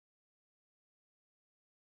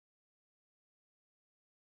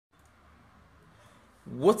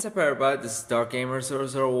What's up everybody, this is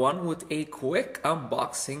DarkGamer001 with a quick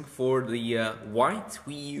unboxing for the white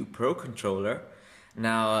Wii U Pro controller.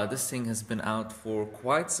 Now this thing has been out for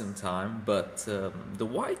quite some time, but the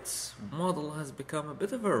white model has become a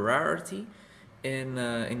bit of a rarity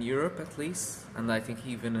in Europe at least, and I think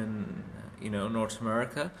even in North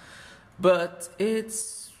America. But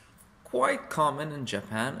it's quite common in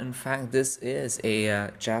Japan. In fact, this is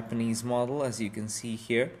a Japanese model, as you can see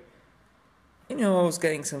here. I was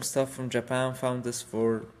getting some stuff from Japan, found this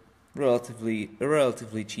for a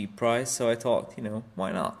relatively cheap price, so I thought,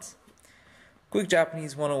 why not? Quick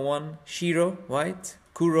Japanese 101, Shiro, white,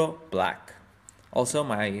 Kuro, black. Also,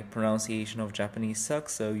 my pronunciation of Japanese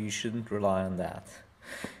sucks, so you shouldn't rely on that.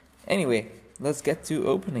 Anyway, let's get to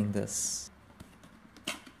opening this.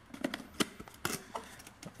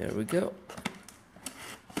 There we go.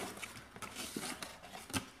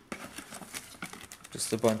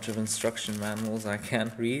 Just a bunch of instruction manuals I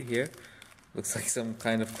can't read here. Looks like some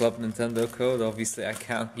kind of Club Nintendo code. Obviously I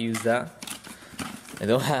can't use that. I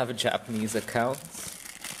don't have a Japanese account.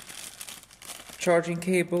 Charging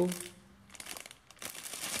cable.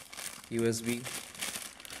 USB.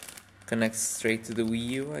 Connects straight to the Wii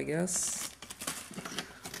U, I guess.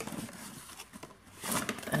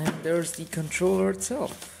 And there's the controller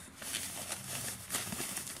itself.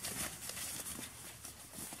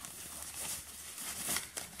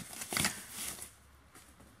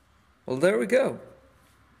 Well, there we go.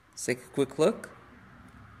 Let's take a quick look.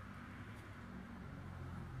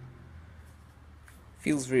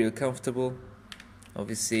 Feels really comfortable.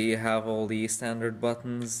 Obviously, you have all the standard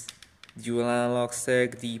buttons, dual analog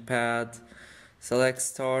stick, D-pad, select,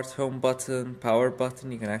 start, home button, power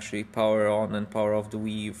button. You can actually power on and power off the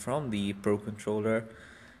Wii U from the Pro controller.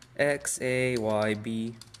 X, A, Y,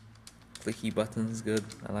 B. Clicky buttons, good.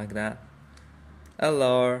 I like that.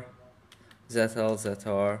 LR, ZL,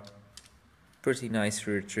 ZR. Pretty nice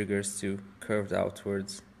rear triggers too, curved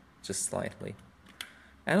outwards, just slightly.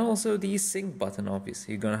 And also the sync button,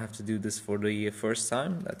 obviously. You're gonna have to do this for the first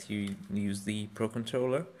time that you use the Pro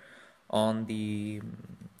controller on the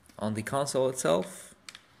console itself.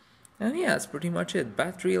 And yeah, that's pretty much it.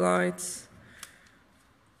 Battery lights.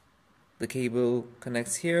 The cable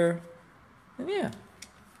connects here. And yeah,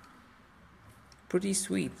 pretty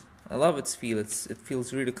sweet. I love its feel. It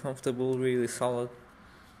feels really comfortable, really solid.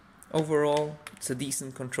 Overall, it's a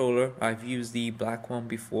decent controller. I've used the black one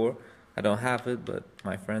before. I don't have it, but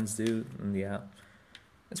my friends do, and yeah,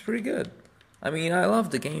 it's pretty good. I mean, I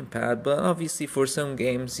love the gamepad, but obviously for some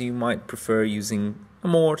games you might prefer using a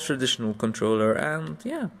more traditional controller, and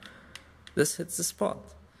yeah, this hits the spot.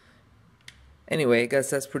 Anyway,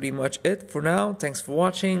 guys, that's pretty much it for now. Thanks for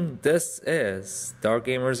watching. This is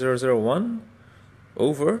DarkGamer001,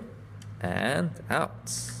 over and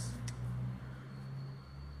out.